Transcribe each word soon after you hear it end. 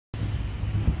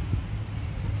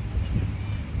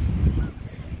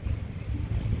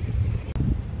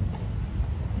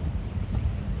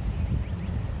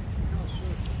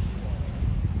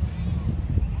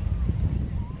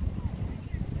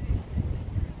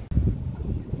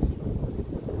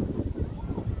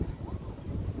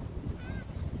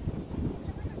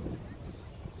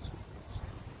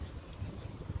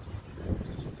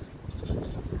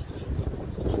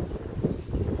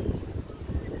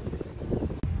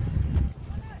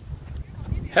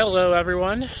Hello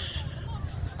everyone.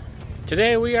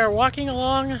 Today we are walking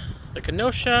along the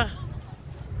Kenosha,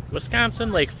 Wisconsin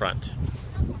lakefront.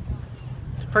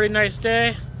 It's a pretty nice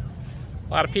day.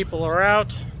 A lot of people are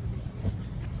out.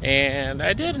 And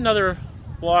I did another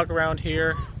vlog around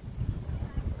here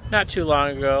not too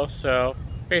long ago, so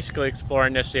basically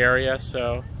exploring this area.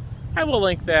 So I will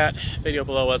link that video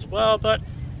below as well, but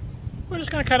we're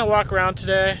just gonna kind of walk around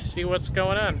today, see what's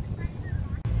going on.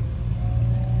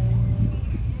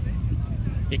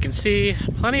 You can see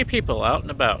plenty of people out and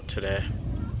about today.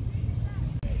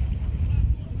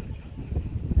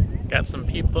 Got some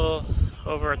people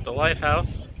over at the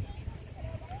Lighthouse.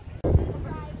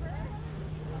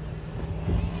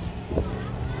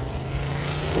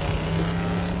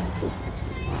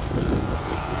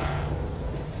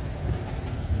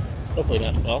 Hopefully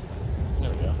not fall. There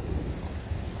we go.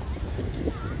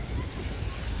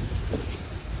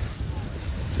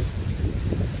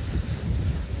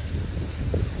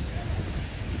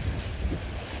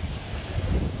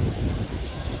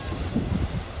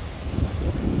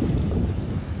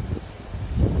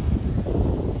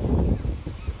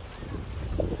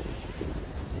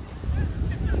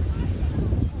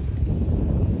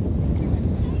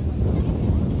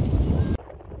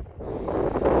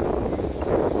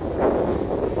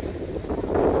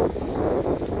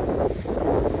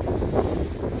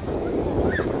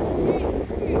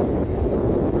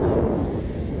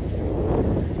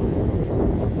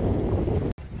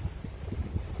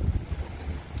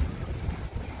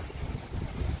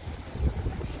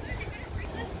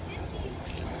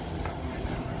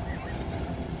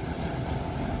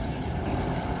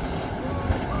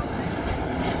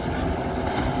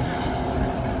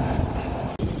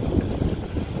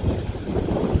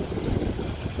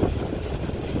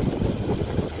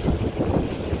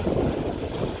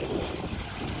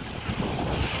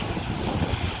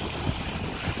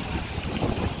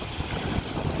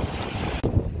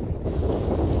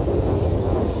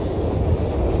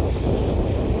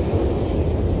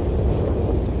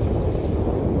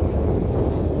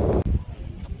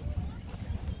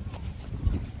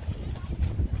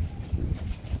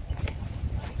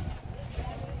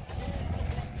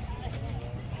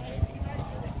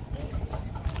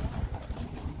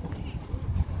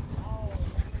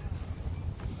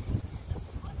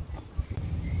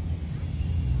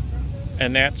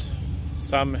 And that's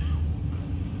some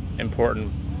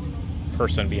important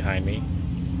person behind me.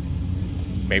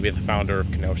 Maybe the founder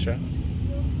of Kenosha.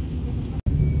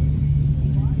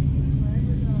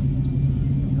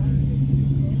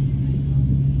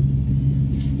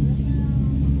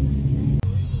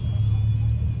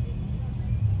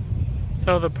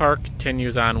 So the park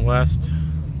continues on west,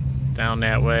 down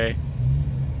that way.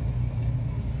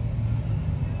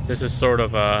 This is sort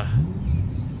of a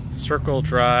circle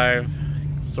drive,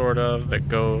 that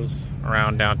goes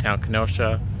around downtown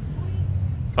Kenosha.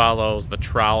 Follows the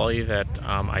trolley that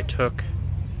I took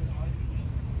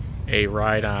a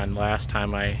ride on last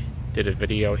time I did a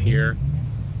video here.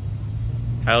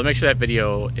 I'll make sure that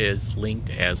video is linked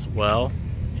as well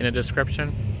in the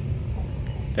description.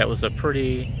 That was a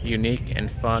pretty unique and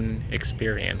fun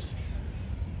experience.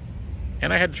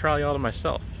 And I had the trolley all to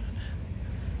myself.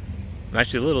 And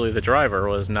actually, literally, the driver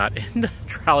was not in the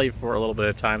trolley for a little bit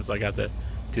of time, so I got to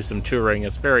do some touring.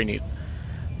 It's very neat.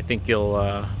 I think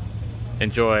you'll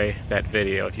enjoy that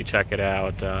video if you check it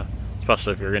out,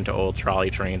 especially if you're into old trolley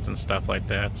trains and stuff like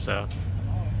that. So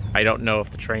I don't know if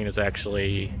the train is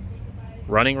actually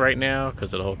running right now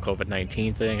because of the whole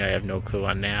COVID-19 thing. I have no clue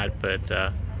on that, but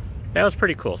that was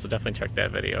pretty cool, so definitely check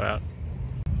that video out.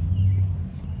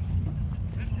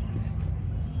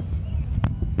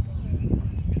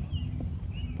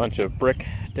 Bunch of brick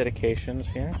dedications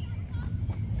here.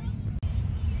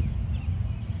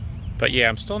 But yeah,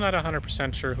 I'm still not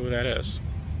 100% sure who that is.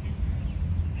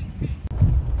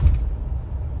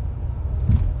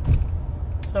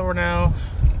 So we're now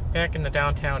back in the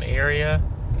downtown area.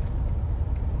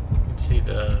 You can see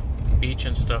the beach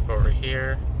and stuff over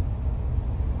here.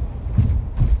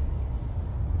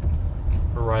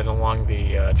 We're right along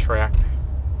the track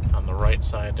on the right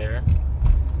side there.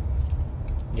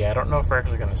 Yeah, I don't know if we're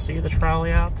actually going to see the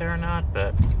trolley out there or not,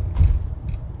 but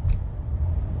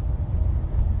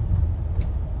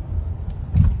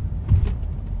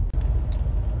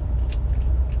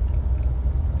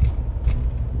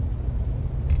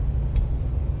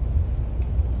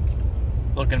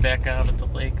looking back out at the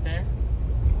lake there.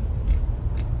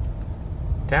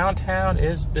 Downtown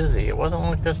is busy. It wasn't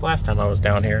like this last time I was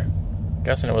down here. I'm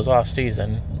guessing it was off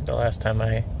season the last time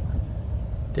I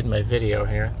did my video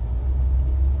here.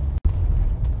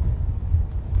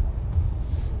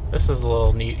 This is a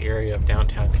little neat area of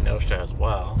downtown Kenosha as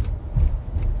well.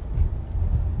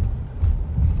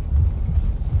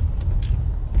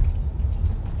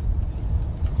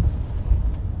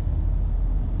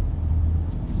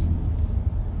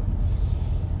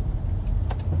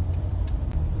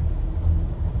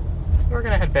 We're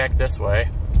gonna head back this way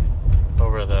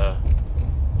over the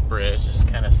bridge, just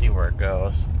kind of see where it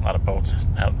goes. A lot of boats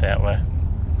out that way.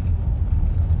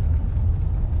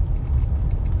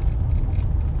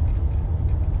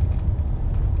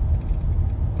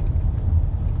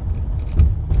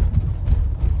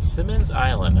 Simmons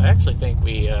Island. I actually think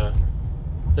we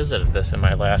visited this in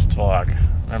my last vlog.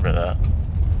 Remember that?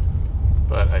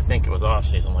 But I think it was off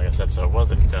season, like I said, so it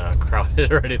wasn't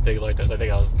crowded or anything like this. I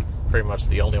think I was pretty much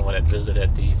the only one that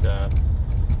visited these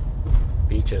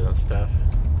beaches and stuff.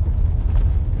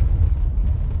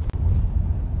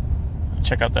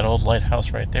 Check out that old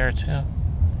lighthouse right there too.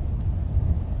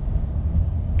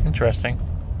 Interesting.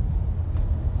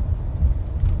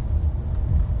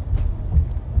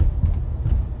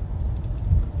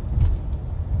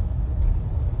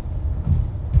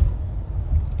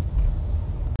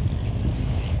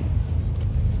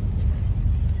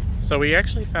 So we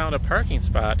actually found a parking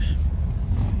spot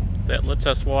that lets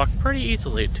us walk pretty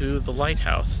easily to the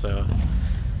lighthouse. So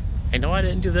I know I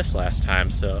didn't do this last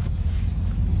time, so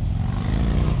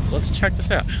let's check this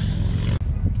out.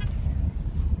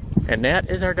 And that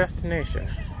is our destination.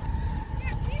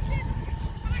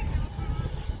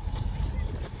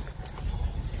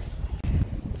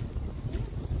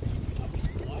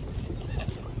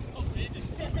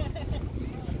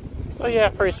 So yeah,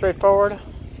 pretty straightforward.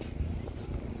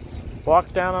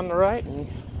 Walk down on the right and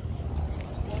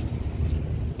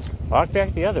walk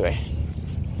back the other way.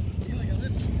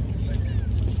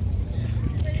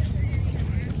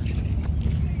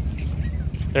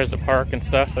 There's the park and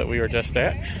stuff that we were just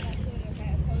at.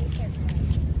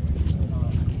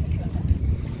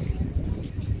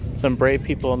 Some brave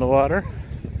people in the water.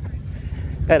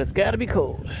 And it's gotta be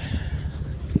cold.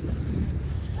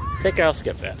 I think I'll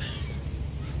skip that.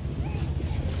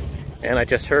 And I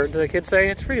just heard the kid say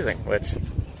it's freezing, which,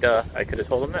 duh, I could have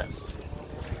told him that.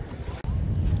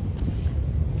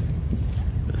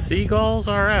 The seagulls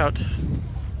are out.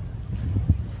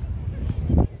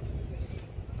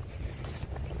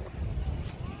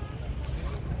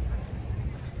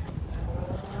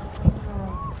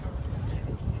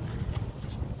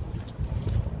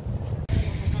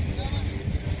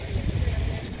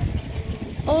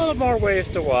 A little more ways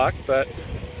to walk, but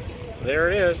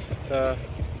there it is.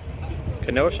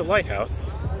 Kenosha Lighthouse.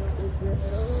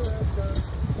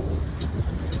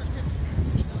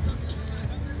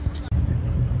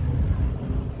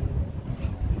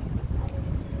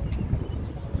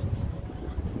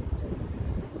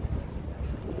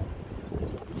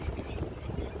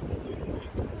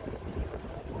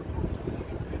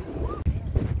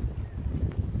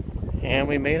 And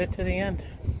we made it to the end.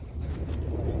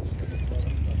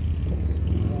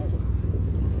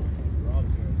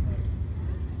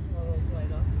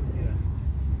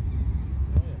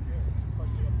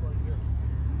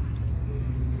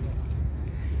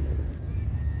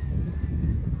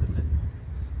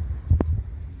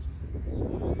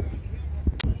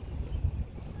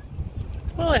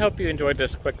 Well, I hope you enjoyed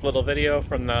this quick little video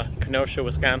from the Kenosha,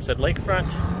 Wisconsin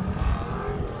lakefront.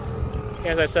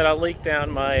 As I said, I'll link down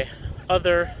my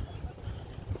other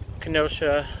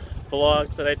Kenosha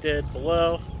vlogs that I did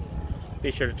below. Be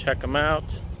sure to check them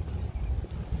out.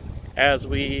 As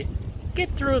we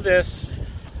get through this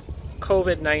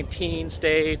COVID-19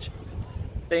 stage,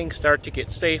 things start to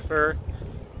get safer,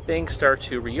 things start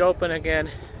to reopen again.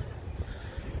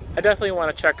 I definitely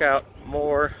want to check out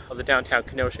more of the downtown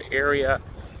Kenosha area.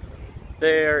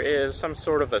 There is some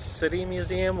sort of a city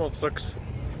museum which looks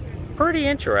pretty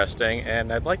interesting,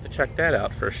 and I'd like to check that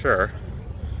out for sure.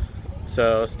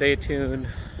 So stay tuned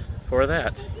for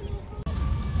that.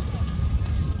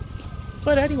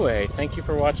 But anyway, thank you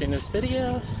for watching this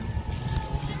video.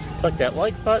 Click that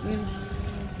like button.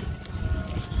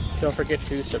 Don't forget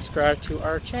to subscribe to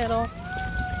our channel.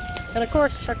 And of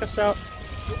course, check us out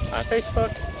on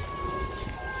Facebook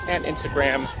and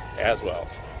Instagram as well.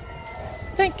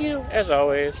 Thank you, as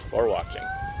always, for watching.